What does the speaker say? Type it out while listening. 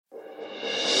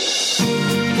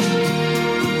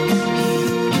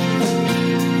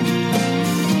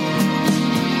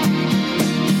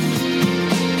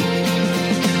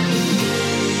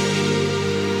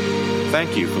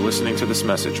listening to this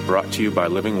message brought to you by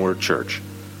Living Word Church.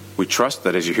 We trust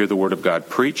that as you hear the Word of God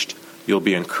preached, you'll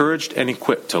be encouraged and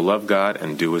equipped to love God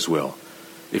and do His will.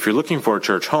 If you're looking for a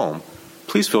church home,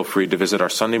 please feel free to visit our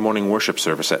Sunday morning worship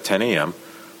service at 10 a.m.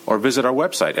 or visit our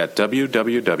website at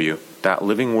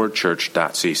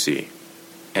www.livingwordchurch.cc.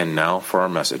 And now for our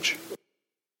message.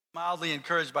 Mildly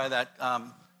encouraged by that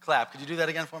clap. Could you do that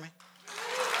again for me?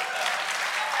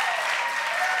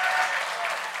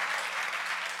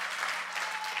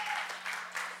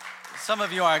 Some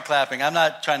of you aren't clapping. I'm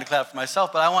not trying to clap for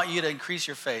myself, but I want you to increase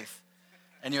your faith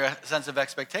and your sense of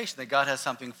expectation that God has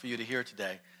something for you to hear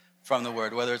today from the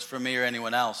Word, whether it's from me or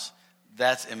anyone else.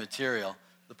 That's immaterial.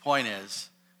 The point is,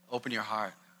 open your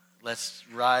heart. Let's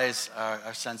rise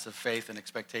our sense of faith and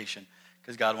expectation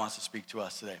because God wants to speak to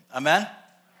us today. Amen?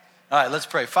 All right, let's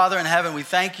pray. Father in heaven, we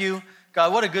thank you.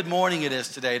 God, what a good morning it is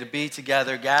today to be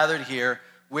together, gathered here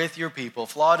with your people.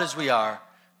 Flawed as we are,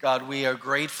 God, we are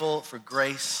grateful for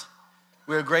grace.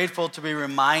 We are grateful to be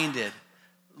reminded,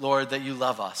 Lord, that you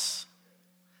love us,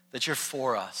 that you're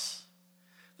for us,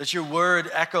 that your word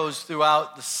echoes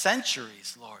throughout the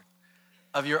centuries, Lord,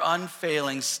 of your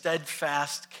unfailing,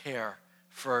 steadfast care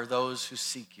for those who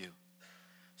seek you.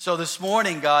 So this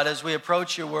morning, God, as we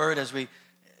approach your word, as we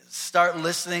start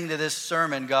listening to this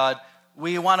sermon, God,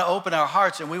 we want to open our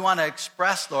hearts and we want to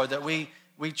express, Lord, that we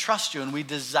trust you and we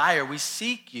desire, we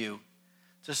seek you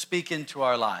to speak into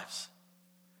our lives.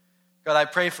 God, I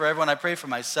pray for everyone, I pray for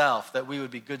myself, that we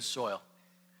would be good soil.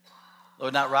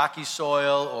 Lord, not rocky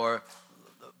soil or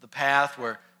the path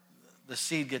where the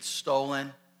seed gets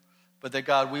stolen, but that,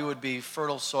 God, we would be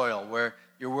fertile soil where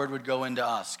your word would go into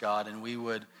us, God, and we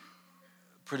would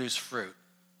produce fruit.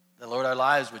 That, Lord, our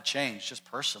lives would change just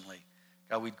personally.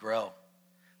 God, we'd grow.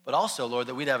 But also, Lord,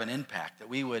 that we'd have an impact, that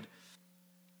we would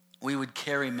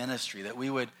carry ministry, that we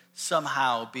would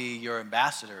somehow be your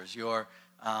ambassadors, your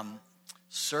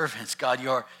servants, God,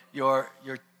 your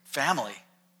family,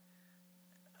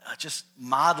 just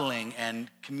modeling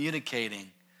and communicating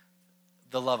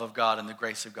the love of God and the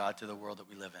grace of God to the world that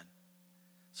we live in.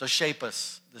 So shape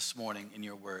us this morning in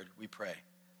your word, we pray.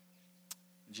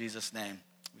 In Jesus' name,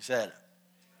 we said,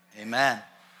 amen.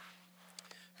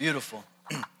 Beautiful.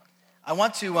 I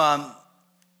want to,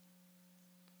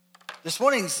 this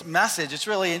morning's message, it's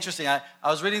really interesting. I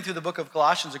was reading through the book of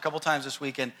Colossians a couple times this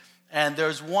week, and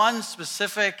there's one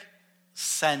specific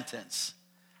sentence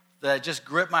that just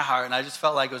gripped my heart, and I just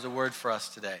felt like it was a word for us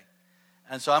today.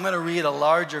 And so I'm going to read a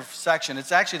larger section.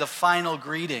 It's actually the final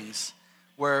greetings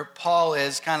where Paul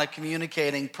is kind of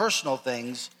communicating personal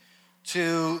things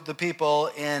to the people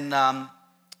in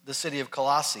the city of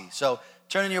Colossae. So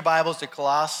turn in your Bibles to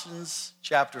Colossians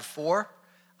chapter 4.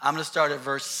 I'm going to start at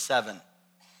verse 7.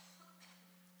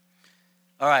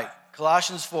 All right,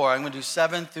 Colossians 4. I'm going to do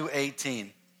 7 through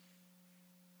 18.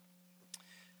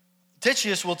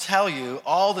 Titius will tell you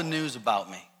all the news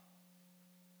about me.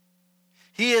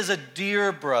 He is a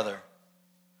dear brother,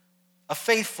 a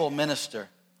faithful minister,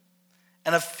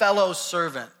 and a fellow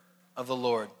servant of the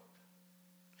Lord.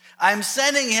 I am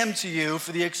sending him to you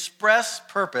for the express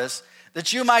purpose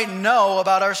that you might know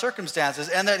about our circumstances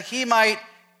and that he might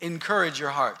encourage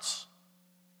your hearts.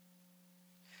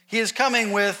 He is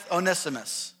coming with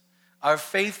Onesimus, our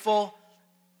faithful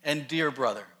and dear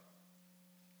brother,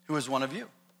 who is one of you.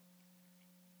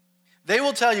 They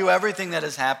will tell you everything that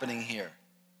is happening here.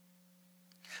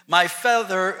 My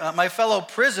fellow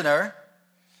prisoner,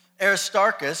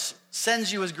 Aristarchus,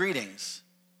 sends you his greetings,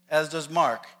 as does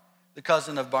Mark, the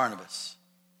cousin of Barnabas.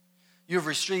 You have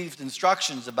received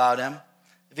instructions about him.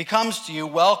 If he comes to you,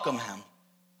 welcome him.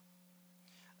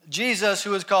 Jesus,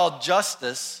 who is called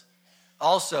Justus,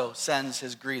 also sends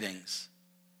his greetings.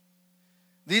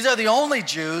 These are the only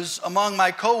Jews among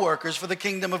my co-workers for the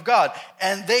kingdom of God,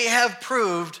 and they have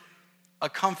proved a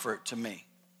comfort to me.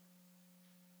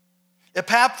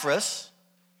 Epaphras,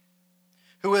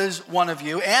 who is one of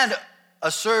you and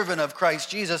a servant of Christ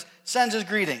Jesus, sends his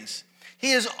greetings.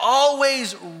 He is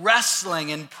always wrestling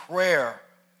in prayer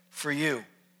for you,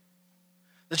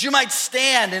 that you might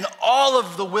stand in all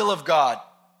of the will of God,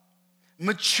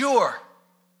 mature,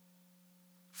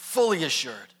 fully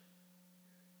assured.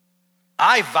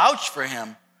 I vouch for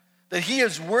him that he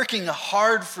is working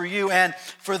hard for you and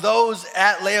for those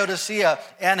at Laodicea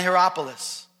and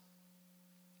Hierapolis.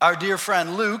 Our dear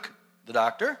friend Luke, the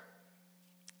doctor,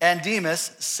 and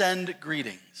Demas send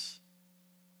greetings.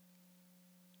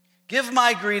 Give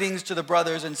my greetings to the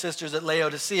brothers and sisters at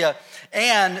Laodicea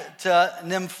and to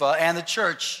Nympha and the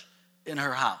church in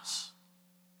her house.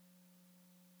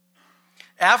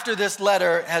 After this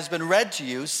letter has been read to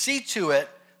you, see to it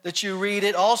that you read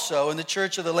it also in the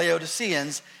church of the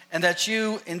Laodiceans, and that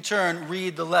you, in turn,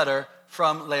 read the letter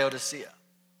from Laodicea.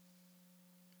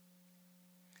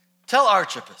 Tell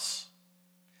Archippus,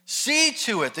 see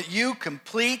to it that you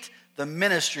complete the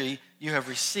ministry you have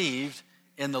received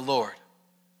in the Lord.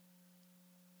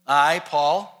 I,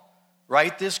 Paul,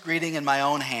 write this greeting in my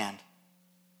own hand.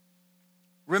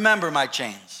 Remember my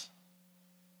chains.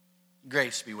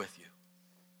 Grace be with you.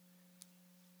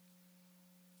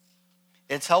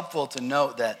 It's helpful to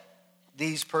note that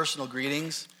these personal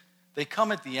greetings, they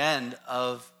come at the end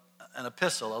of an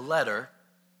epistle, a letter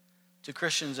to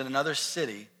Christians in another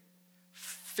city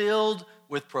filled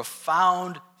with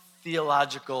profound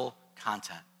theological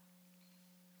content.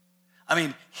 I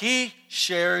mean, he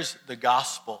shares the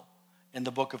gospel in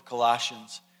the book of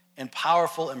Colossians in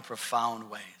powerful and profound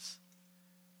ways.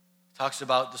 He talks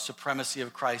about the supremacy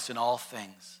of Christ in all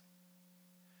things.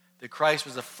 That Christ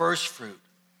was the first fruit,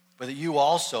 but that you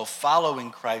also,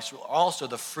 following Christ, are also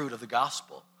the fruit of the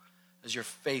gospel as your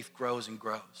faith grows and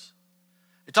grows.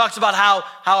 It talks about how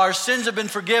our sins have been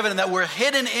forgiven and that we're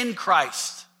hidden in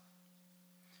Christ,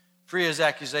 free as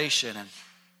accusation and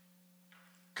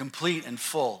complete and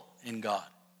full in God.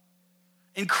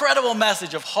 Incredible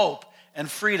message of hope and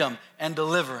freedom and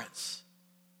deliverance.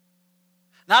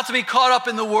 Not to be caught up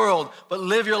in the world, but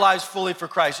live your lives fully for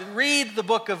Christ. And read the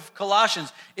book of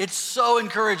Colossians. It's so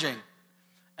encouraging.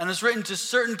 And it's written to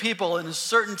certain people in a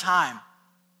certain time.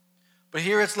 But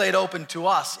here it's laid open to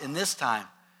us in this time,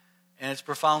 and it's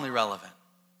profoundly relevant.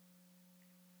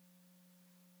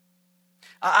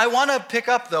 I want to pick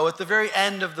up, though, at the very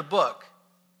end of the book,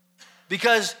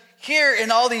 because here in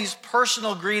all these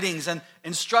personal greetings and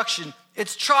instruction,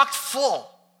 it's chock full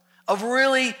of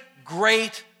really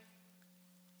great,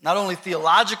 not only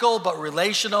theological, but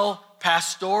relational,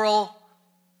 pastoral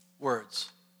words.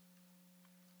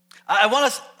 I want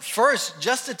us first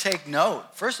just to take note.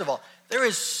 First of all, there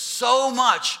is so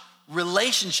much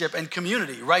relationship and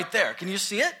community right there. Can you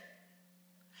see it?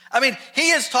 I mean,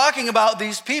 he is talking about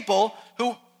these people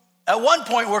who at one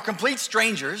point were complete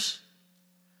strangers,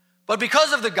 but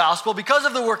because of the gospel, because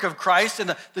of the work of Christ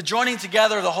and the joining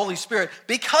together of the Holy Spirit,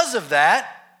 because of that,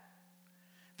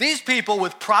 these people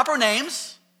with proper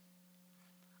names,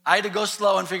 I had to go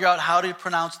slow and figure out how to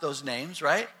pronounce those names,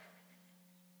 right?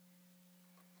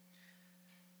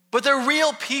 But they're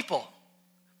real people.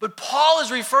 But Paul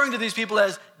is referring to these people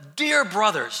as dear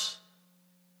brothers.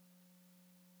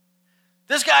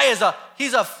 This guy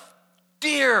he's a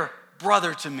dear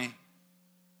brother to me.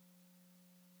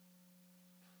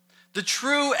 The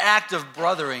true act of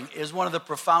brothering is one of the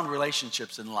profound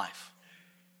relationships in life,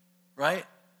 right?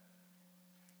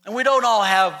 And we don't all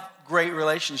have great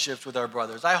relationships with our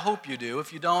brothers. I hope you do.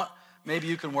 If you don't, maybe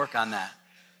you can work on that.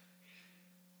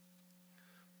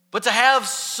 But to have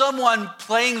someone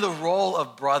playing the role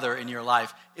of brother in your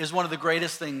life is one of the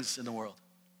greatest things in the world.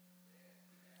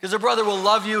 Because a brother will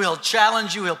love you, he'll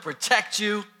challenge you, he'll protect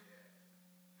you.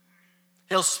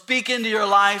 He'll speak into your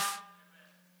life.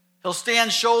 He'll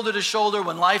stand shoulder to shoulder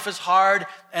when life is hard,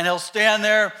 and he'll stand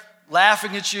there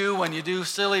laughing at you when you do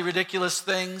silly, ridiculous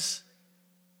things.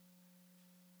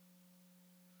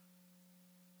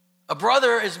 A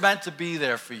brother is meant to be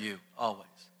there for you always.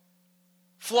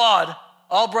 Flawed.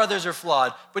 All brothers are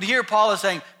flawed. But here Paul is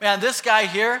saying, man, this guy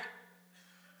here,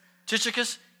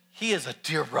 Tychicus, he is a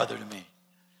dear brother to me.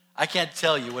 I can't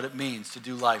tell you what it means to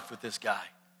do life with this guy.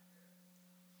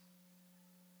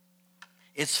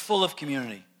 It's full of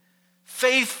community.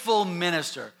 Faithful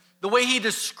minister. The way he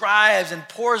describes and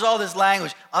pours all this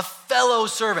language, a fellow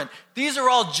servant. These are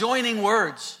all joining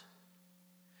words.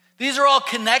 These are all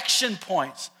connection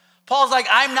points. Paul's like,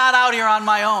 I'm not out here on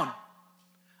my own.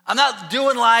 I'm not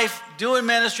doing life, doing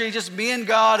ministry, just me and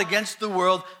God against the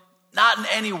world. Not in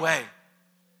any way.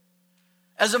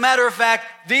 As a matter of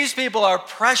fact, these people are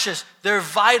precious. They're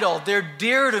vital. They're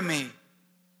dear to me.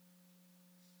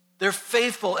 They're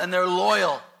faithful and they're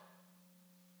loyal.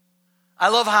 I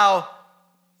love how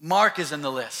Mark is in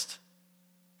the list,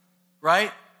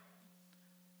 right?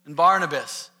 And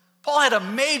Barnabas. Paul had a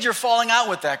major falling out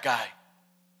with that guy.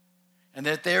 And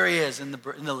that there he is in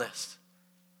the list.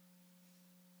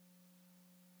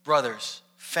 Brothers,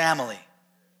 family.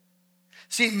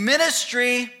 See,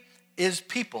 ministry is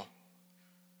people.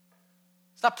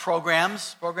 It's not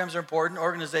programs. Programs are important.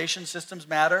 Organizations, systems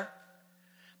matter.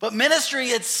 But ministry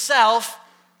itself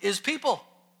is people.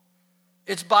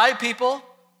 It's by people,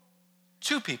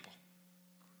 to people.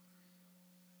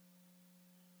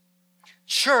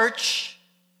 Church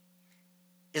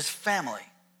is family.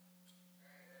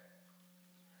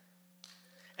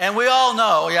 And we all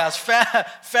know, yes,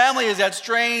 family is that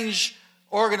strange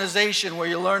organization where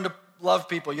you learn to love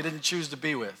people you didn't choose to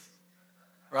be with,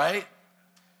 right?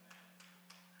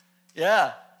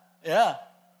 Yeah.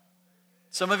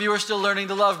 Some of you are still learning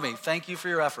to love me. Thank you for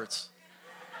your efforts.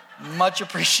 Much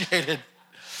appreciated.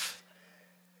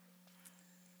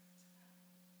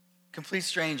 Complete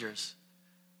strangers.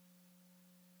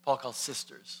 Paul calls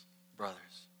sisters, brothers.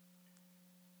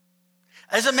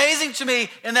 It's amazing to me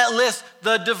in that list,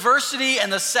 the diversity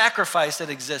and the sacrifice that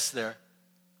exists there.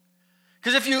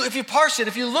 Because if you parse it,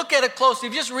 if you look at it closely,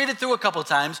 if you just read it through a couple of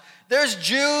times, there's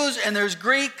Jews and there's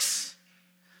Greeks.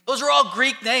 Those are all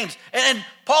Greek names. And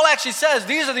Paul actually says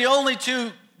these are the only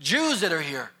two Jews that are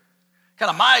here. Kind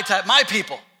of my type, my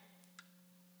people.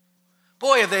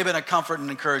 Boy, have they been a comfort and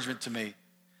encouragement to me.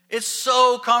 It's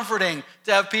so comforting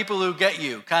to have people who get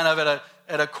you kind of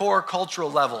at a core cultural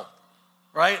level,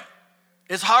 right?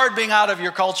 It's hard being out of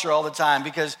your culture all the time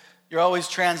because you're always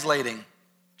translating,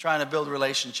 trying to build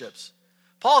relationships.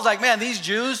 Paul's like, man, these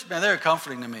Jews, man, they're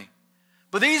comforting to me.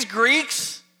 But these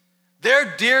Greeks,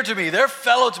 they're dear to me. They're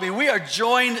fellow to me. We are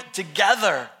joined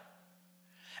together.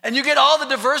 And you get all the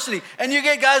diversity. And you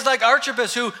get guys like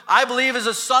Archippus, who I believe is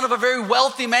a son of a very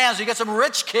wealthy man. So you got some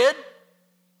rich kid.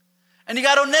 And you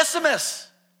got Onesimus,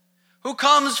 who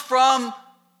comes from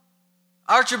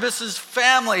Archippus'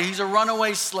 family. He's a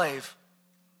runaway slave.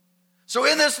 So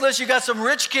in this list, you got some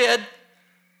rich kid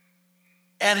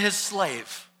and his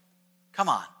slave. Come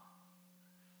on.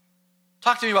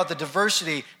 Talk to me about the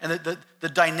diversity and the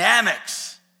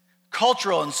dynamics,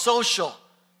 cultural and social,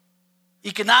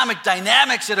 economic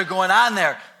dynamics that are going on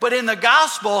there. But in the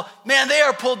gospel, man, they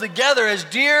are pulled together as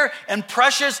dear and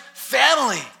precious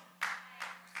family.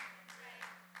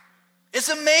 It's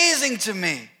amazing to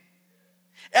me.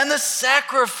 And the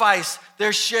sacrifice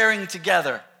they're sharing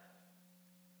together.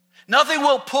 Nothing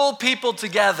will pull people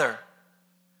together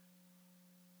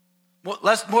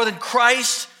more than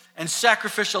Christ and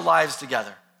sacrificial lives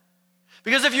together.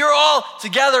 Because if you're all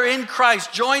together in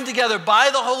Christ, joined together by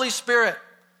the Holy Spirit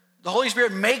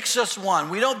makes us one.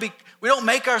 We don't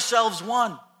make ourselves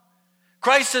one.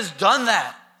 Christ has done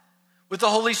that with the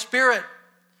Holy Spirit.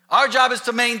 Our job is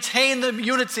to maintain the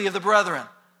unity of the brethren,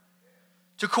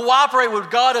 to cooperate with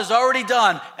what God has already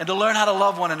done, and to learn how to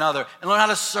love one another, and learn how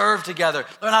to serve together,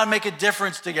 learn how to make a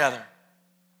difference together.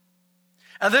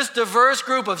 And this diverse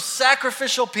group of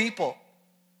sacrificial people,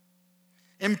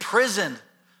 imprisoned.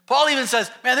 Paul even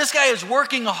says, man, this guy is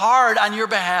working hard on your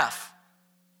behalf.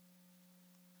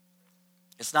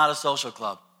 It's not a social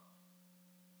club.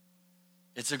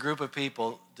 It's a group of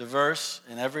people, diverse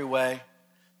in every way,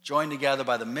 joined together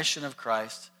by the mission of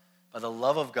Christ, by the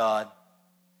love of God,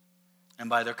 and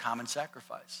by their common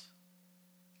sacrifice.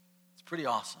 It's pretty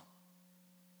awesome.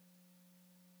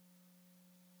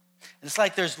 And it's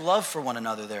like there's love for one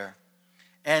another there.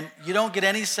 And you don't get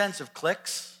any sense of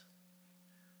cliques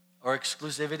or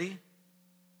exclusivity,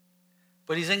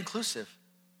 but he's inclusive.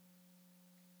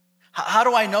 How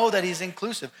do I know that he's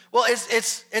inclusive? Well,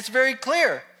 it's very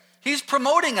clear. He's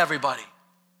promoting everybody.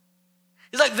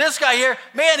 He's like, this guy here,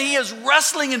 man, he is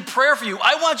wrestling in prayer for you.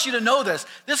 I want you to know this.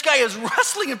 This guy is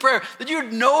wrestling in prayer, that you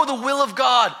would know the will of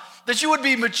God, that you would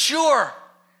be mature,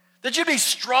 that you'd be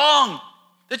strong,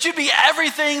 that you'd be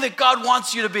everything that God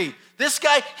wants you to be. This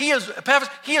guy, he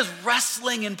is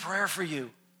wrestling in prayer for you.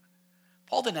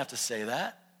 Paul didn't have to say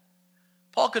that.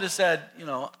 Paul could have said,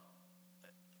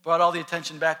 brought all the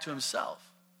attention back to himself.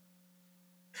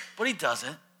 But he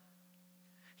doesn't.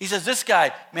 He says, this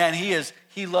guy, man,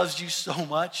 he loves you so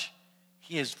much.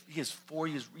 He is for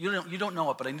you. You don't know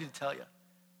it, but I need to tell you.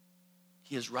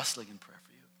 He is wrestling in prayer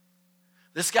for you.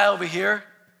 This guy over here,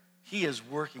 he is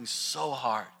working so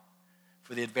hard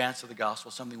for the advance of the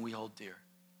gospel, something we hold dear.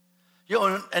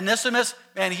 Onesimus,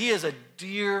 man, he is a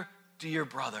dear, dear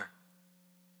brother.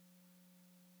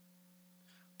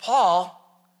 Paul,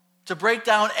 to break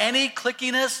down any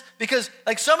clickiness, because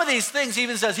like some of these things, he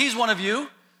even says, he's one of you.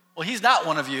 Well, he's not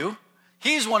one of you.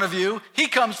 He's one of you. He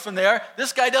comes from there.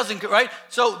 This guy doesn't, right?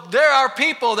 So there are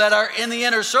people that are in the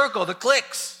inner circle, the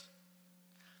cliques.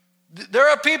 There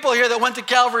are people here that went to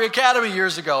Calvary Academy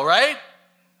years ago, right?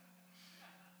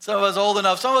 Some of us old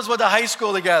enough. Some of us went to high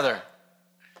school together.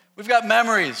 We've got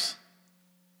memories.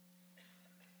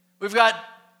 We've got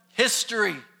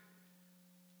history.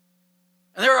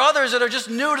 And there are others that are just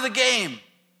new to the game.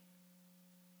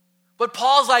 But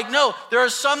Paul's like, no, there are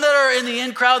some that are in the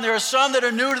in crowd, and there are some that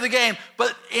are new to the game.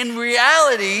 But in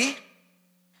reality,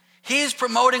 he's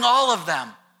promoting all of them.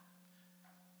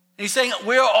 And he's saying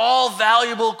we're all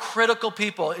valuable, critical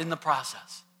people in the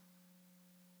process.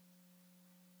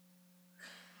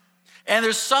 And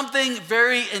there's something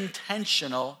very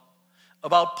intentional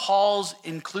about Paul's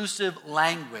inclusive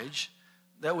language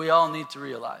that we all need to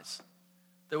realize.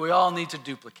 that we all need to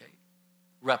duplicate,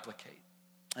 replicate.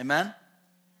 Amen?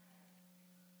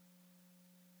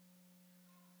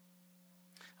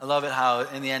 I love it how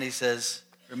in the end he says,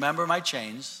 remember my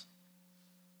chains,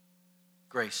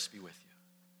 grace be with you.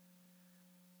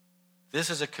 This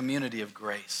is a community of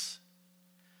grace.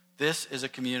 This is a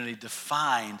community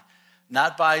defined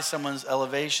not by someone's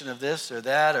elevation of this or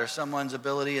that or someone's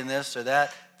ability in this or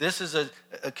that. This is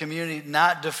a community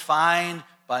not defined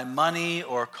by money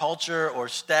or culture or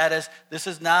status. This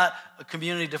is not a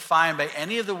community defined by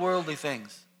any of the worldly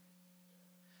things.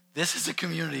 This is a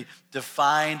community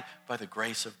defined by the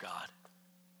grace of God.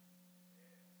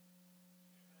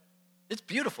 It's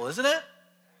beautiful, isn't it?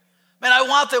 Man, I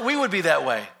want that we would be that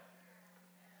way.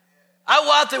 I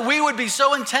want that we would be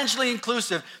so intentionally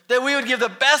inclusive that we would give the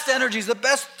best energies, the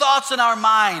best thoughts in our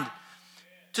mind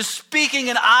to speaking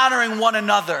and honoring one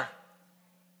another.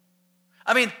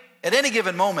 I mean, at any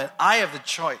given moment, I have the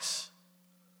choice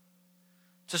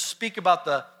to speak about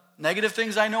the negative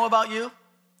things I know about you,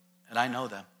 and I know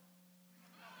them.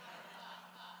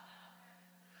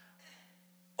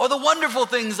 Or the wonderful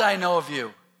things I know of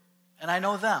you, and I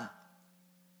know them.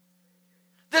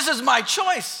 This is my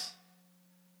choice.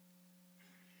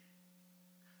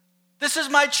 This is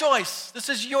my choice. This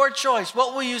is your choice.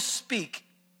 What will you speak?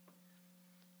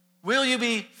 Will you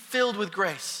be filled with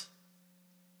grace?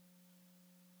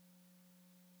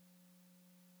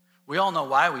 We all know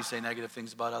why we say negative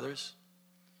things about others.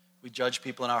 We judge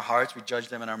people in our hearts. We judge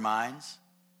them in our minds.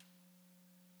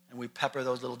 And we pepper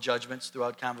those little judgments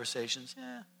throughout conversations.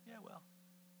 Yeah, well.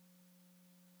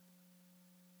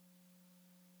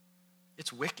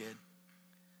 It's wicked,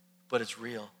 but it's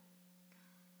real.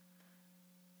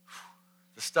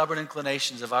 The stubborn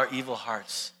inclinations of our evil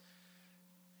hearts,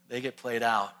 they get played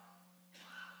out.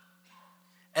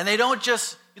 And you don't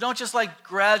just like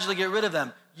gradually get rid of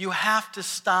them. You have to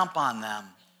stomp on them.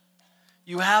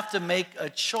 You have to make a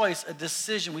choice, a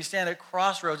decision. We stand at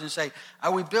crossroads and say,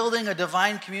 are we building a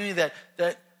divine community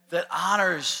that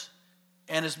honors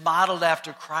and is modeled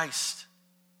after Christ?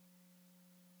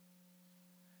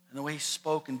 And the way he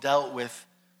spoke and dealt with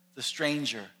the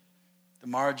stranger, the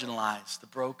marginalized, the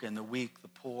broken, the weak, the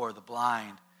poor, the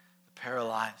blind, the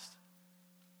paralyzed,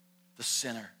 the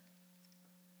sinner,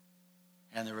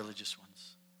 and the religious ones.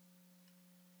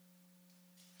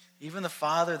 Even the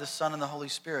Father, the Son, and the Holy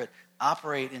Spirit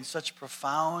operate in such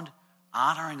profound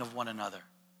honoring of one another.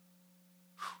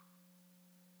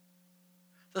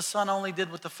 The Son only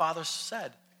did what the Father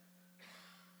said.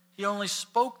 He only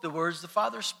spoke the words the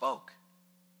Father spoke.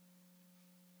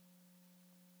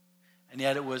 And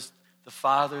yet it was the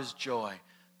Father's joy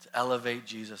to elevate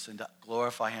Jesus and to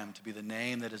glorify him, to be the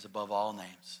name that is above all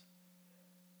names.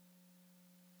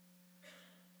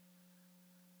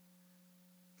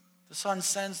 The Son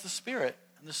sends the Spirit,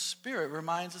 and the Spirit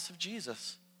reminds us of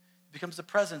Jesus. It becomes the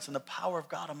presence and the power of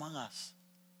God among us.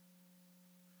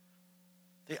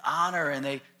 They honor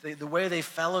and the way they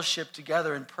fellowship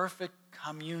together in perfect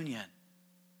communion,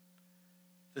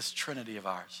 this Trinity of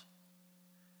ours.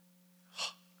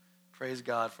 Praise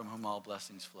God from whom all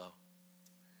blessings flow.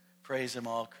 Praise him,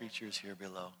 all creatures here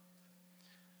below.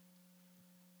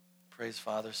 Praise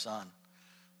Father, Son,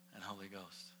 and Holy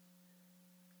Ghost.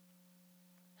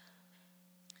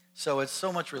 So it's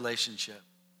so much relationship,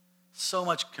 so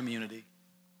much community.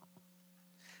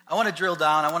 I want to drill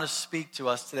down. I want to speak to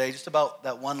us today just about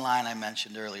that one line I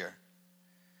mentioned earlier.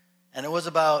 And it was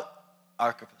about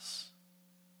Archippus.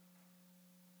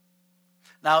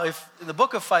 Now, if in the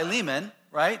book of Philemon,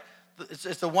 right,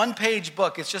 it's a one-page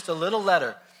book. It's just a little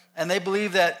letter. And they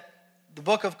believe that the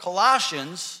book of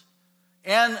Colossians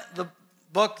and the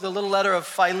little letter of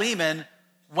Philemon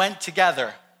went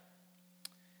together.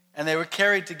 And they were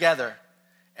carried together.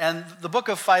 And the book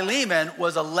of Philemon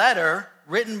was a letter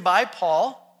written by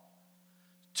Paul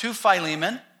to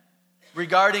Philemon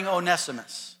regarding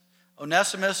Onesimus.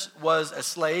 Onesimus was a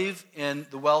slave in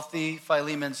the wealthy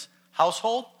Philemon's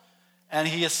household, and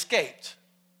he escaped.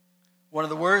 One of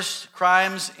the worst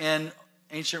crimes in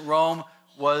ancient Rome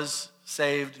was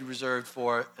saved and reserved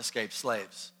for escaped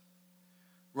slaves.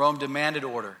 Rome demanded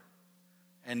order,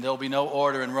 and there'll be no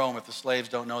order in Rome if the slaves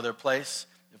don't know their place,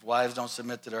 if wives don't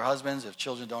submit to their husbands, if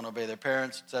children don't obey their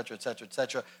parents, etc., etc.,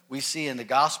 etc. We see in the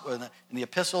gospel, in the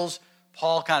epistles,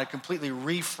 Paul kind of completely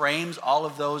reframes all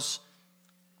of those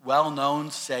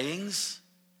well-known sayings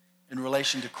in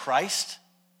relation to Christ,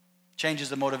 changes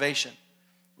the motivation.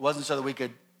 It wasn't so that we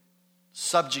could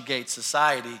subjugate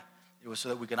society. It was so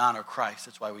that we could honor Christ.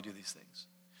 That's why we do these things.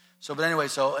 So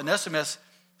Onesimus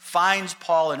finds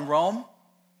Paul in Rome,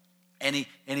 and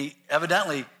he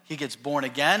evidently He gets born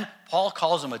again. Paul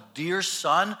calls him a dear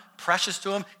son, precious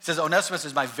to him. He says, Onesimus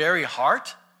is my very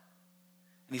heart.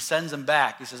 And he sends him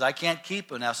back. He says, I can't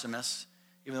keep Onesimus,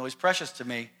 even though he's precious to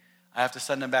me. I have to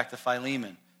send him back to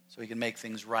Philemon so he can make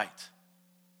things right.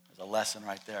 There's a lesson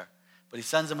right there. But he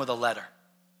sends him with a letter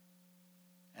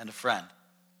and a friend,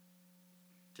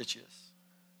 Tychicus.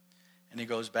 And he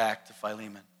goes back to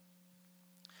Philemon.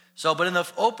 So, but in the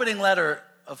opening letter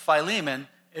of Philemon,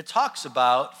 it talks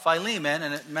about Philemon,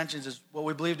 and it mentions what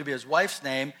we believe to be his wife's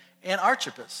name, and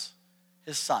Archippus,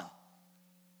 his son.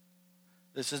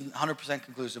 This isn't 100%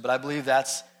 conclusive, but I believe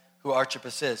that's who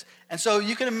Archippus is. And so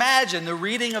you can imagine the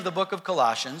reading of the book of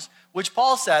Colossians, which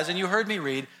Paul says, and you heard me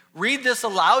read this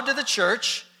aloud to the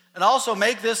church, and also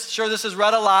make sure this is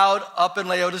read aloud up in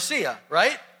Laodicea,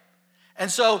 right?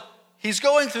 And so he's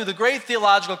going through the great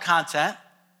theological content,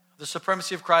 the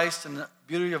supremacy of Christ and the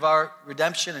beauty of our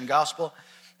redemption and gospel.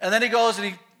 And then he goes and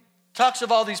he talks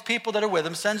of all these people that are with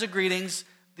him, sends a greetings.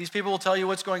 These people will tell you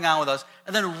what's going on with us.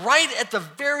 And then right at the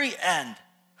very end,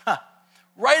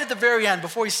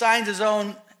 before he signs his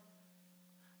own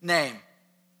name,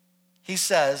 he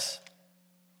says,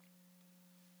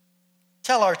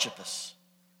 tell Archippus,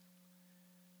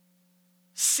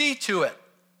 see to it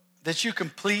that you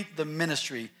complete the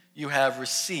ministry you have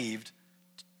received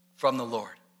from the Lord.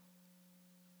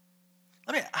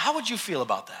 How would you feel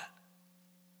about that?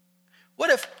 What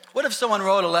if someone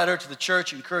wrote a letter to the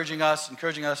church encouraging us,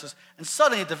 and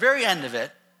suddenly at the very end of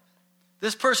it,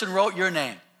 this person wrote your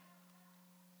name?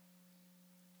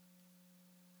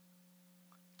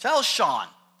 Tell Sean,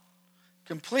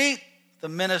 complete the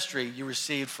ministry you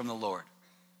received from the Lord.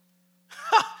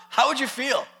 How would you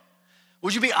feel?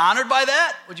 Would you be honored by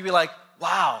that? Would you be like,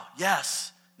 wow,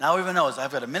 yes, now everyone knows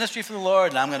I've got a ministry from the Lord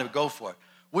and I'm going to go for it.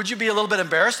 Would you be a little bit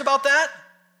embarrassed about that?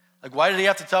 Like, why did he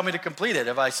have to tell me to complete it?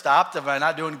 Have I stopped? Have I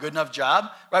not doing a good enough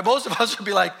job? Right? Most of us would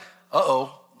be like,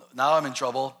 uh-oh, now I'm in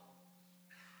trouble.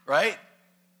 Right?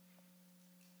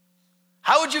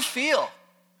 How would you feel?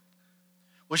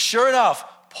 Well, sure enough,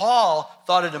 Paul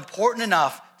thought it important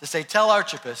enough to say, tell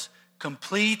Archippus,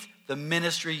 complete the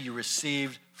ministry you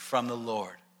received from the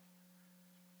Lord.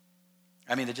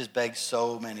 It just begs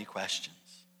so many questions.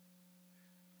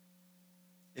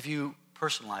 If you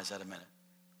personalize that a minute,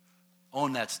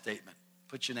 own that statement,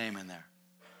 put your name in there.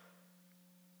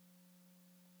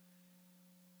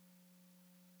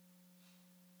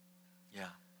 Yeah.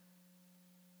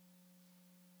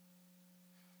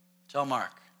 Tell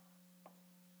Mark,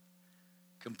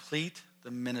 complete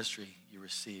the ministry you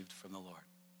received from the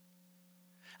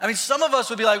Lord. Some of us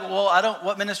would be like, well,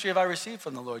 what ministry have I received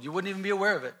from the Lord? You wouldn't even be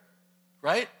aware of it,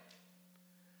 right?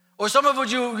 Or some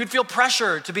of you'd feel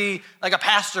pressure to be like a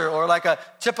pastor or like a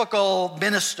typical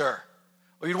minister.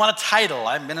 Or you'd want a title,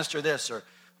 I'm minister this or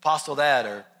apostle that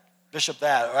or bishop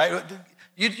that, right?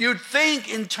 You'd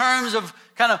think in terms of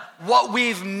kind of what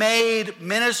we've made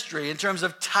ministry, in terms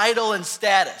of title and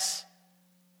status.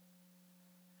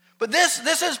 But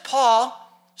this is Paul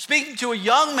speaking to a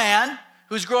young man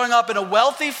who's growing up in a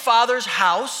wealthy father's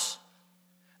house.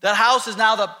 That house is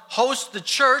now the host of the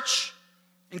church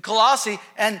in Colossae.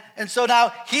 And so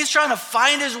now he's trying to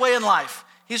find his way in life.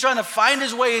 He's trying to find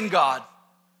his way in God.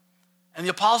 And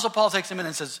the Apostle Paul takes him in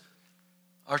and says,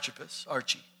 Archippus,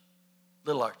 Archie,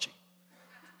 little Archie,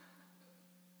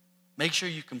 make sure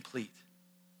you complete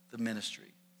the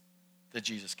ministry that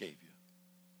Jesus gave you.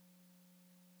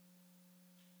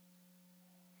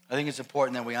 I think it's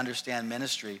important that we understand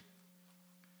ministry,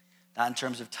 not in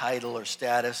terms of title or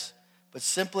status, but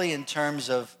simply in terms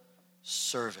of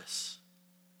service.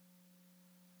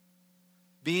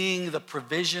 Being the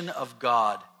provision of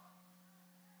God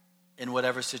in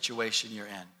whatever situation you're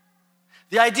in.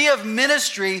 The idea of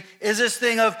ministry is this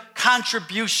thing of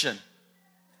contribution.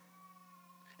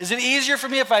 Is it easier for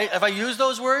me if I use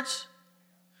those words?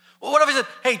 Well, what if I said,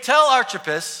 hey, tell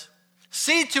Archippus,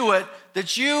 see to it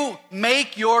that you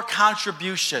make your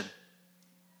contribution.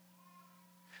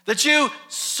 That you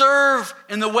serve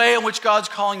in the way in which God's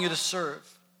calling you to serve.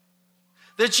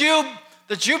 That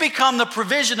you become the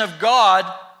provision of God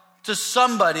to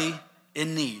somebody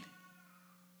in need.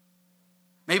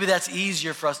 Maybe that's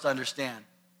easier for us to understand.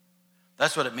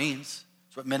 That's what it means.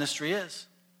 That's what ministry is.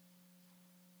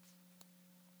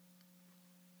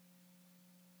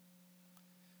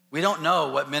 We don't know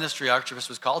what ministry Archippus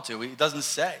was called to. It doesn't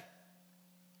say.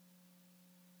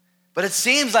 But it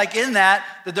seems like in that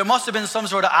there must have been some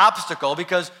sort of obstacle,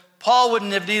 because Paul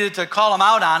wouldn't have needed to call him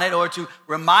out on it or to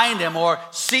remind him or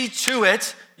see to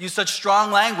it, use such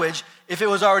strong language, if it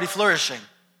was already flourishing.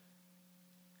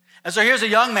 And so here's a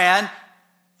young man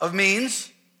of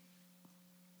means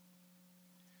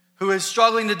who who is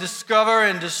struggling to discover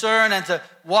and discern and to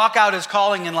walk out his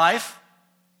calling in life.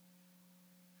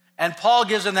 And Paul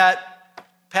gives him that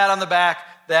pat on the back,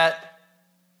 that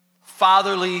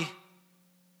fatherly,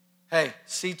 hey,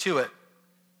 see to it.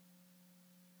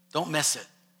 Don't miss it.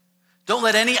 Don't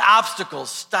let any obstacles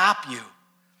stop you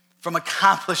from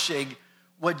accomplishing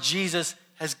what Jesus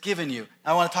has given you.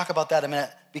 I want to talk about that in a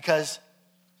minute because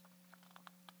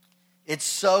it's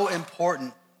so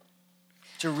important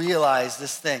to realize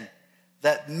this thing,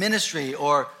 that ministry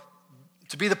or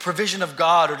to be the provision of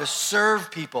God or to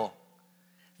serve people,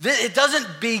 it doesn't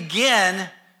begin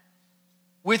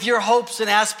with your hopes and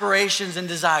aspirations and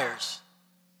desires.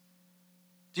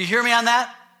 Do you hear me on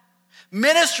that?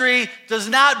 Ministry does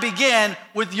not begin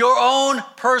with your own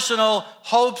personal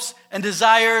hopes and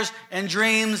desires and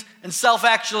dreams and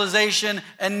self-actualization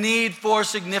and need for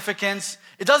significance.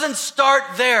 It doesn't start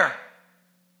there.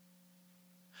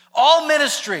 All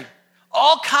ministry,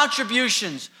 all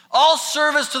contributions, all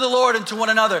service to the Lord and to one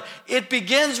another, it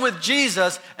begins with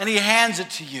Jesus and he hands it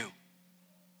to you.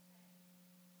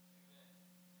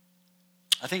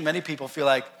 I think many people feel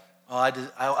like, oh,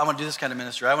 I want to do this kind of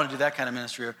ministry. I want to do that kind of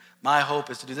ministry. Or my hope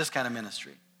is to do this kind of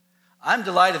ministry. I'm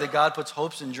delighted that God puts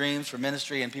hopes and dreams for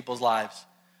ministry in people's lives.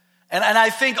 And I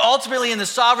think ultimately in the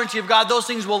sovereignty of God, those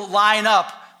things will line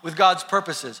up with God's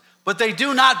purposes. But they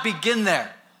do not begin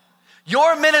there.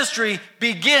 Your ministry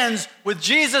begins with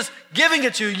Jesus giving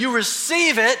it to you. You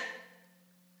receive it,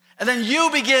 and then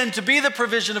you begin to be the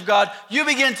provision of God. You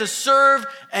begin to serve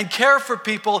and care for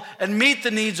people and meet the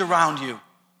needs around you.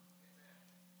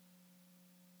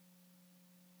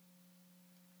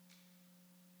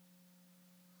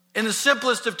 In the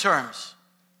simplest of terms,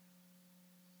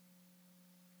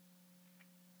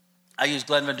 I use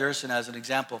Glenn Van Dersen as an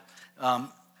example.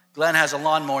 Glenn has a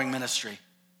lawn mowing ministry.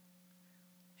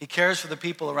 He cares for the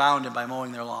people around him by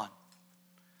mowing their lawn.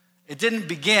 It didn't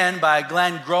begin by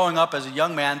Glenn growing up as a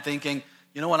young man thinking,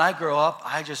 you know, when I grow up,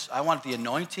 I want the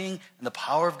anointing and the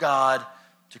power of God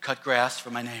to cut grass for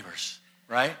my neighbors,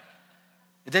 right?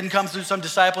 It didn't come through some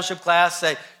discipleship class,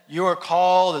 say, you are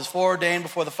called as foreordained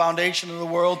before the foundation of the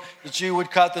world that you would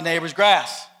cut the neighbor's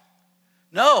grass.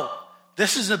 No,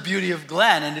 this is the beauty of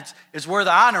Glenn, and it's worth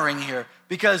honoring here,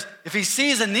 because if he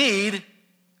sees a need,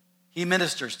 he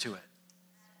ministers to it.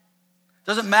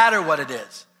 Doesn't matter what it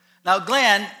is. Now,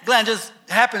 Glenn just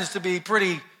happens to be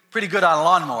pretty good on a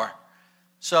lawnmower.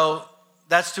 So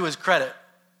that's to his credit.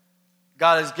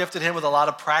 God has gifted him with a lot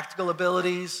of practical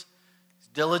abilities. He's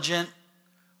diligent.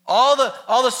 All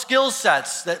the skill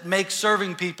sets that make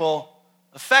serving people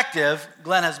effective,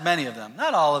 Glenn has many of them.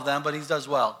 Not all of them, but he does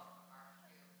well.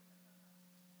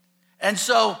 And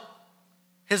so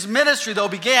his ministry, though,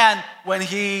 began when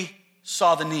he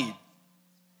saw the need.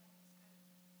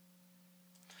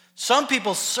 Some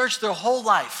people search their whole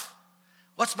life.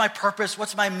 What's my purpose?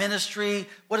 What's my ministry?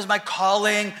 What is my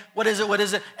calling? What is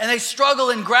it? And they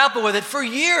struggle and grapple with it for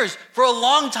years, for a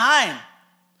long time,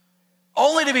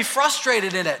 only to be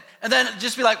frustrated in it. And then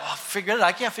just be like, oh, figure it out.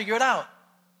 I can't figure it out.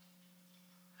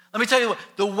 Let me tell you what,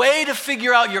 the way to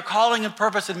figure out your calling and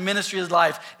purpose in ministry of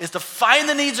life is to find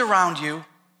the needs around you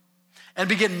and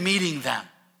begin meeting them.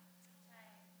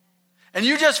 And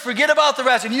you just forget about the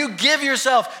rest and you give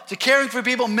yourself to caring for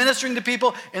people, ministering to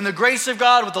people in the grace of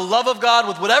God, with the love of God,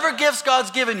 with whatever gifts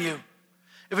God's given you.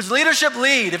 If it's leadership,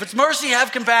 lead. If it's mercy,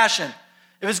 have compassion.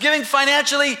 If it's giving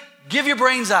financially, give your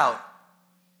brains out.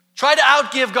 Try to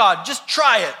outgive God. Just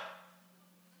try it.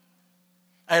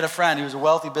 I had a friend, he was a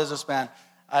wealthy businessman.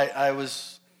 I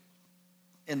was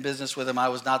in business with him. I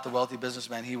was not the wealthy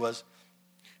businessman he was.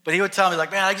 But he would tell me,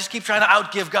 like, man, I just keep trying to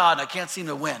outgive God and I can't seem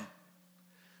to win.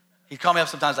 He'd call me up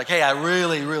sometimes like, hey, I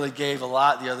really, really gave a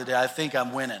lot the other day. I think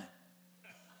I'm winning.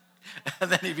 And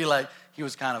then he'd be like, he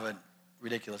was kind of a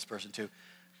ridiculous person too.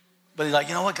 But he's like,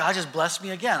 you know what? God just blessed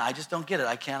me again. I just don't get it.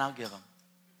 I can't outgive him.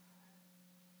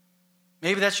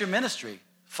 Maybe that's your ministry,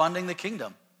 funding the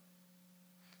kingdom.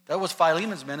 That was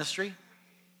Philemon's ministry.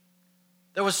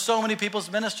 There was so many people's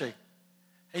ministry.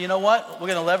 Hey, you know what? We're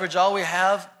going to leverage all we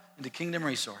have into kingdom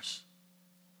resource.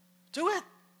 Do it.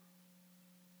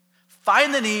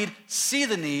 Find the need, see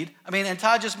the need. I mean, and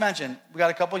Todd just mentioned, we got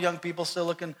a couple young people still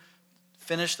looking to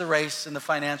finish the race in the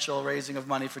financial raising of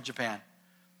money for Japan.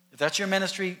 If that's your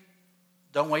ministry,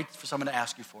 don't wait for someone to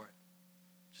ask you for it.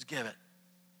 Just give it.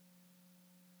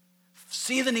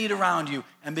 See the need around you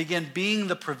and begin being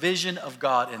the provision of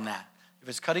God in that. If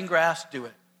it's cutting grass, do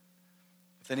it.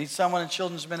 If they need someone in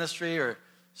children's ministry or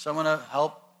someone to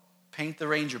help paint the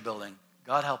Ranger building,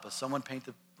 God help us, someone paint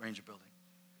the Ranger building.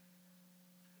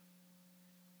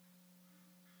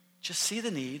 Just see the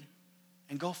need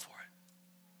and go for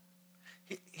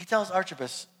it. He tells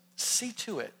Archippus, see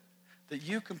to it that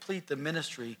you complete the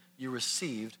ministry you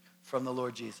received from the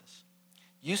Lord Jesus.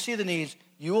 You see the needs,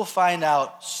 you will find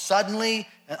out suddenly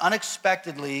and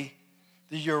unexpectedly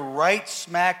that you're right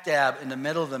smack dab in the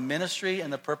middle of the ministry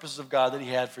and the purposes of God that he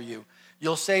had for you.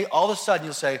 You'll say, all of a sudden,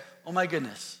 you'll say, oh my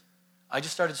goodness, I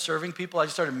just started serving people. I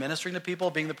just started ministering to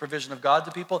people, being the provision of God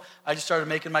to people. I just started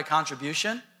making my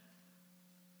contribution.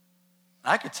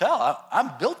 I could tell,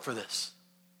 I'm built for this.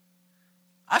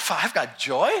 I've got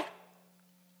joy.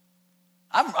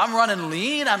 I'm running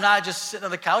lean. I'm not just sitting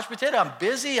on the couch potato. I'm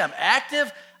busy. I'm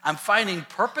active. I'm finding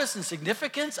purpose and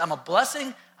significance. I'm a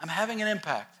blessing. I'm having an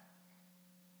impact.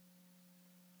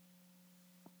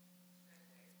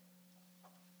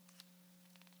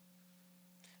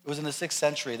 It was in the 6th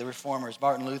century, the reformers,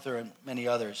 Martin Luther and many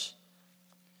others,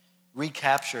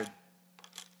 recaptured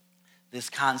this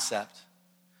concept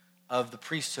of the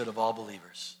priesthood of all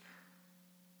believers.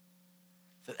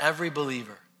 That every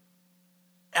believer,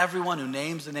 everyone who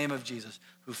names the name of Jesus,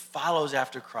 who follows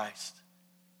after Christ,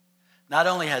 not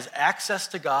only has access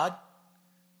to God,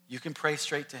 you can pray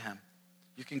straight to him.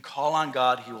 You can call on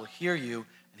God, he will hear you,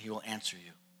 and he will answer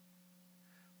you.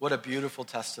 What a beautiful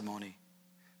testimony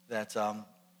that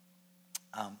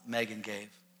Megan gave.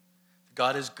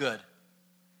 God is good.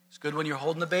 He's good when you're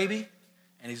holding the baby,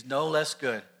 and he's no less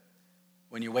good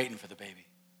when you're waiting for the baby,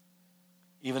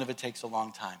 even if it takes a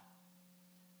long time.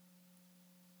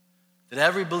 That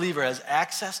every believer has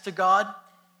access to God,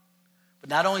 but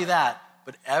not only that,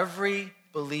 but every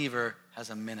believer has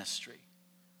a ministry.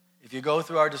 If you go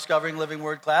through our Discovering Living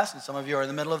Word class, and some of you are in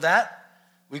the middle of that,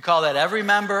 we call that every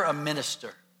member a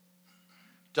minister.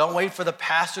 Don't wait for the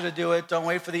pastor to do it. Don't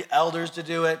wait for the elders to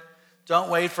do it. Don't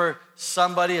wait for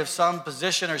somebody of some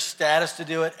position or status to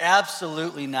do it.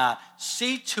 Absolutely not.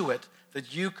 See to it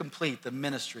that you complete the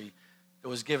ministry that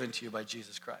was given to you by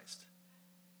Jesus Christ.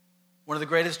 One of the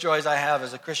greatest joys I have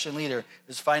as a Christian leader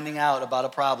is finding out about a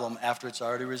problem after it's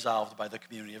already resolved by the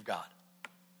community of God.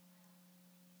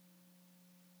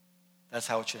 That's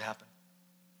how it should happen.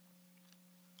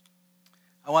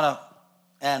 I want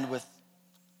to end with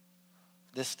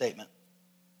this statement.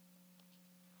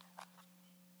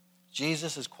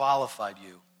 Jesus has qualified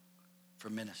you for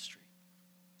ministry.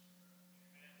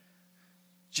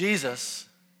 Jesus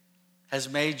has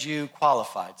made you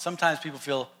qualified. Sometimes people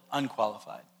feel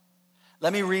unqualified.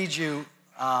 Let me read you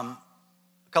a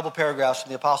couple paragraphs from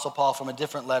the Apostle Paul from a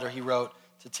different letter he wrote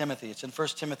to Timothy. It's in 1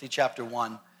 Timothy chapter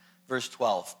 1, verse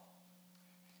 12.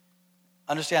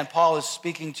 Understand, Paul is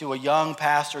speaking to a young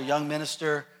pastor, a young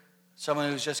minister,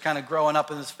 someone who's just kind of growing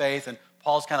up in his faith, and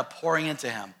Paul's kind of pouring into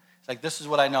him. It's like, this is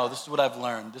what I know, this is what I've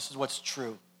learned, this is what's true.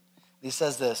 And he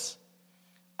says this,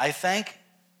 I thank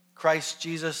Christ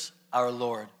Jesus our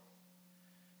Lord,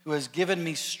 who has given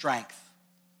me strength,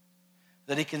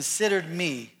 that he considered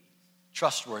me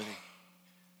trustworthy,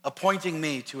 appointing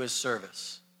me to his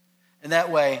service. In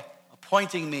that way,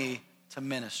 appointing me to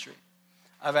ministry.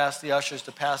 I've asked the ushers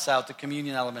to pass out the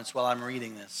communion elements while I'm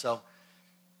reading this. So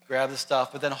grab the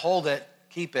stuff, but then hold it,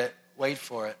 keep it, wait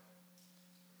for it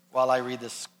while I read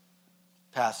this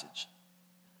passage.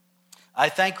 I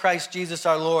thank Christ Jesus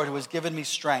our Lord, who has given me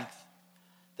strength,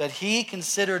 that he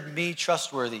considered me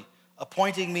trustworthy,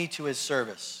 appointing me to his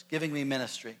service, giving me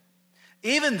ministry.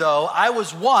 Even though I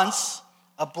was once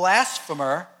a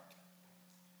blasphemer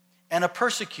and a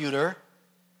persecutor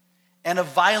and a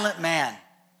violent man,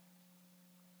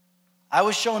 I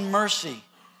was shown mercy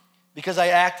because I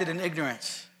acted in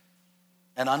ignorance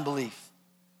and unbelief.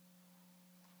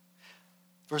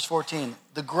 Verse 14,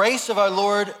 the grace of our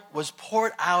Lord was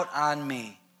poured out on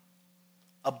me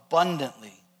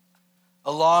abundantly,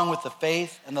 along with the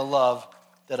faith and the love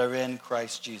that are in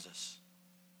Christ Jesus.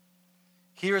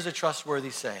 Here is a trustworthy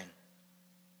saying.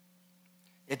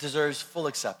 It deserves full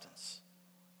acceptance.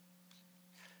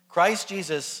 Christ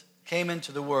Jesus came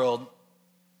into the world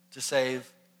to save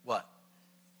what?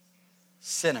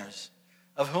 Sinners,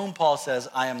 of whom Paul says,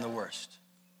 I am the worst.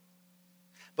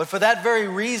 But for that very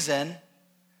reason,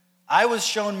 I was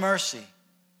shown mercy,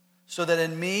 so that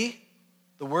in me,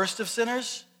 the worst of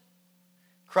sinners,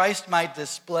 Christ might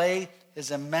display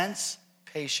his immense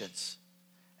patience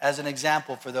as an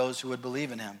example for those who would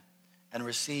believe in him and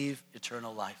receive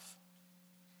eternal life.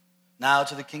 Now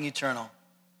to the King eternal,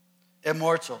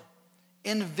 immortal,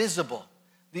 invisible,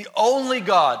 the only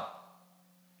God,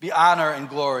 be honor and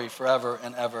glory forever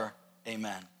and ever.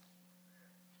 Amen.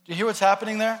 Do you hear what's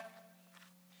happening there?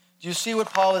 Do you see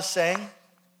what Paul is saying?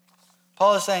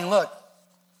 Paul is saying, look,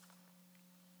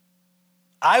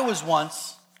 I was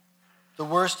once the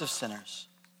worst of sinners.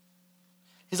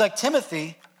 He's like,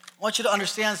 Timothy, I want you to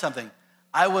understand something.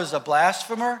 I was a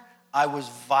blasphemer. I was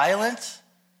violent.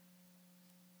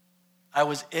 I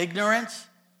was ignorant.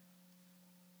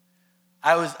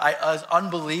 I was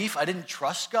unbelief. I didn't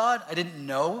trust God. I didn't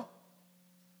know.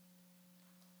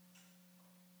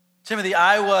 Timothy,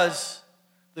 I was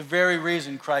the very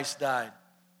reason Christ died.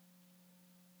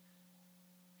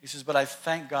 He says, but I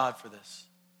thank God for this,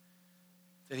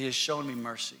 that he has shown me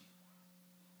mercy.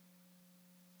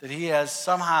 That he has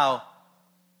somehow,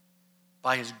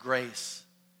 by his grace,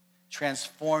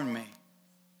 transformed me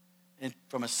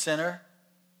from a sinner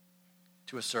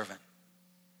to a servant.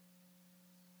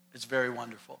 It's very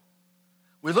wonderful.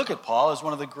 We look at Paul as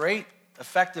one of the great,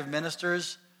 effective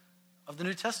ministers of the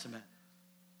New Testament.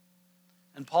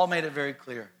 And Paul made it very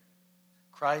clear.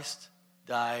 Christ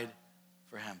died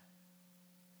for him.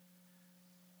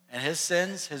 And his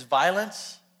sins, his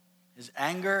violence, his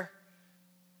anger,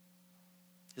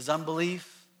 his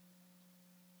unbelief,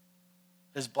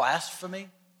 his blasphemy,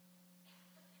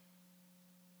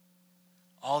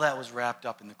 all that was wrapped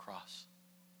up in the cross.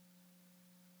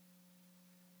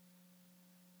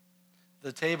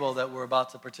 The table that we're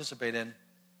about to participate in,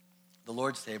 the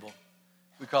Lord's table,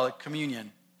 we call it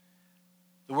communion.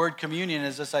 The word communion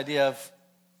is this idea of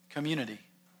community,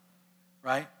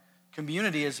 right?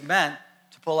 Community is meant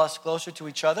to pull us closer to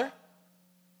each other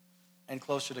and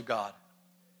closer to God.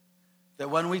 That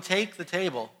when we take the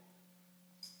table,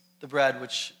 the bread,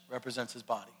 which represents his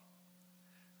body,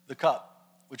 the cup,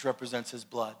 which represents his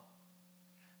blood,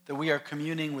 that we are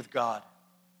communing with God,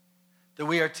 that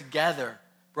we are together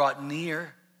brought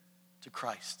near to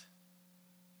Christ.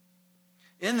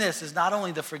 In this is not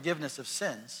only the forgiveness of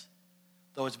sins,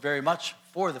 though it's very much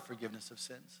for the forgiveness of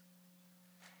sins.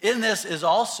 In this is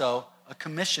also a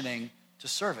commissioning to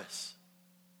service.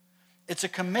 It's a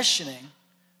commissioning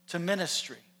to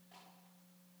ministry.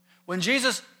 When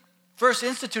Jesus first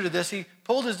instituted this, he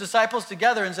pulled his disciples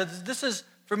together and said, this is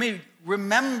for me,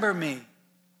 remember me.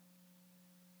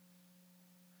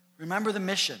 Remember the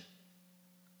mission.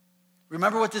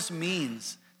 Remember what this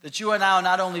means, that you are now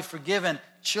not only forgiven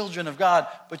children of God,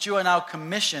 but you are now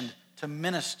commissioned to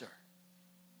minister.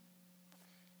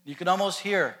 You can almost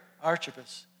hear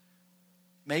Archippus.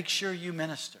 Make sure you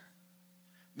minister.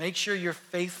 Make sure you're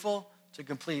faithful to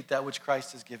complete that which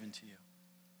Christ has given to you.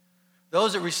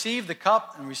 Those that receive the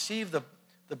cup and receive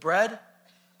the bread,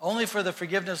 only for the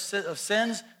forgiveness of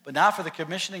sins, but not for the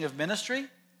commissioning of ministry,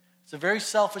 it's a very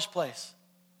selfish place.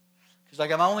 Because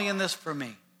like, I'm only in this for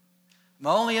me. I'm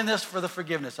only in this for the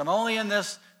forgiveness. I'm only in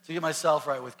this to get myself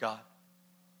right with God.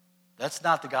 That's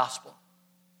not the gospel.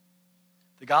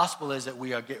 The gospel is that we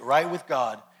get right with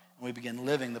God and we begin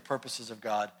living the purposes of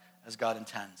God as God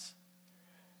intends.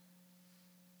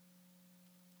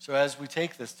 So as we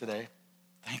take this today,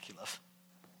 thank you, love.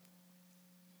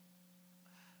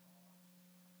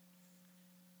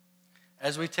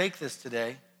 As we take this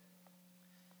today,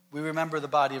 we remember the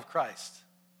body of Christ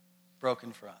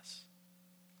broken for us.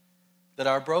 That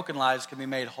our broken lives can be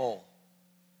made whole.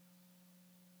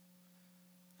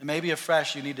 And maybe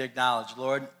afresh you need to acknowledge,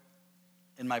 Lord,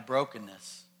 in my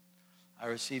brokenness, I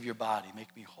receive your body.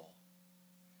 Make me whole.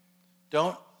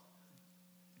 Don't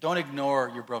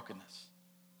ignore your brokenness.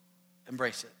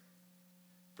 Embrace it.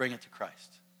 Bring it to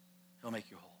Christ. He'll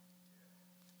make you whole.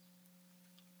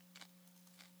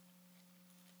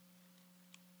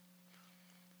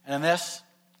 And in this,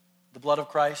 the blood of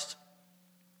Christ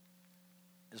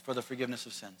is for the forgiveness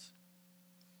of sins.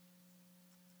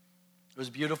 It was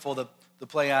beautiful, the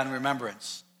play on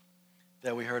remembrance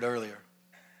that we heard earlier.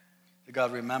 That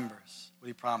God remembers what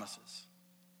he promises.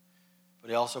 But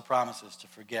he also promises to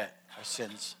forget our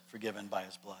sins forgiven by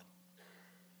his blood.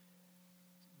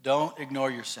 Don't ignore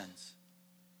your sins.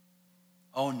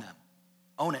 Own them.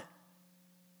 Own it.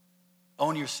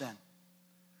 Own your sin.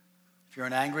 If you're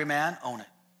an angry man, own it.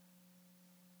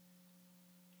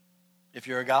 If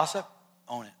you're a gossip,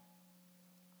 own it.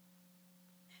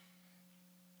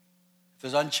 If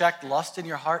there's unchecked lust in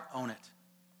your heart, own it.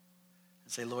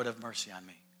 And say, Lord, have mercy on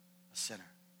me, a sinner.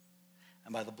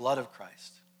 And by the blood of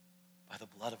Christ,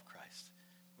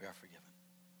 we are forgiven.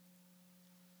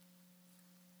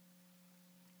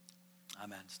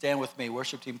 Amen. Stand with me.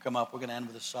 Worship team, come up. We're going to end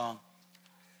with a song.